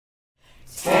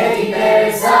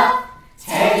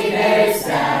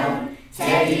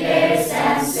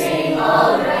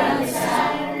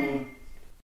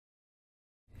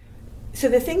So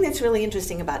the thing that's really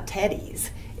interesting about teddies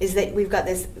is that we've got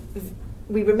this,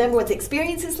 we remember what the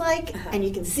experience is like, and you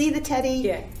can see the teddy.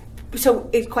 Yeah. So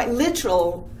it's quite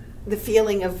literal, the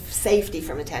feeling of safety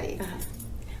from a teddy.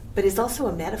 But it's also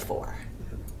a metaphor.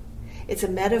 It's a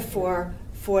metaphor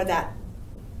for that,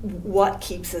 what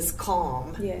keeps us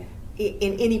calm in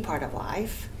any part of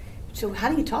life. So how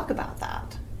do you talk about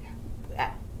that?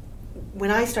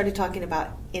 When I started talking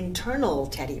about internal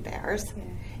teddy bears,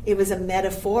 it was a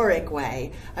metaphoric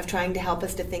way of trying to help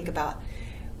us to think about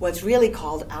what's really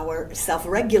called our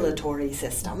self-regulatory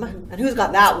system. And who's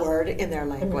got that word in their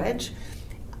language?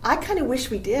 I kind of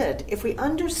wish we did. If we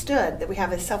understood that we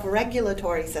have a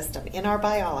self-regulatory system in our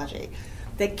biology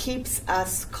that keeps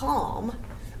us calm,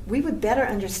 we would better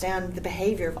understand the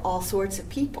behavior of all sorts of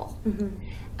people.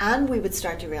 And we would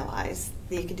start to realize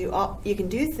that you can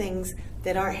do things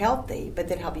that aren't healthy, but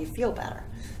that help you feel better.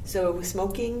 So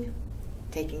smoking,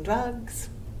 taking drugs,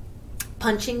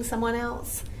 punching someone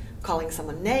else, calling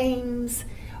someone names,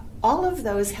 all of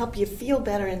those help you feel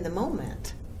better in the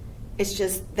moment. It's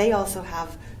just they also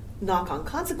have knock-on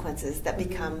consequences that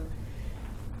become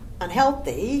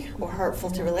unhealthy or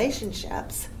hurtful to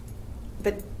relationships.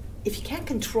 But if you can't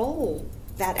control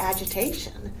that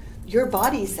agitation, your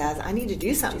body says, I need to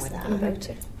do something with that. About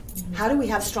it. How do we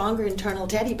have stronger internal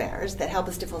teddy bears that help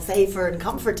us to feel safer and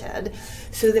comforted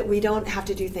so that we don't have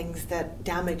to do things that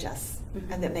damage us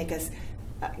and that make us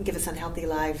give us unhealthy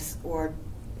lives or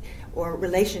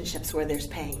relationships where there's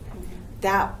pain?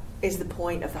 That is the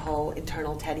point of the whole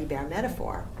internal teddy bear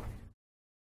metaphor.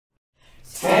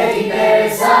 Teddy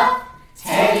bears up,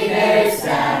 teddy bears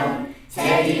down,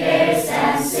 teddy bears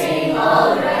dancing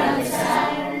all around.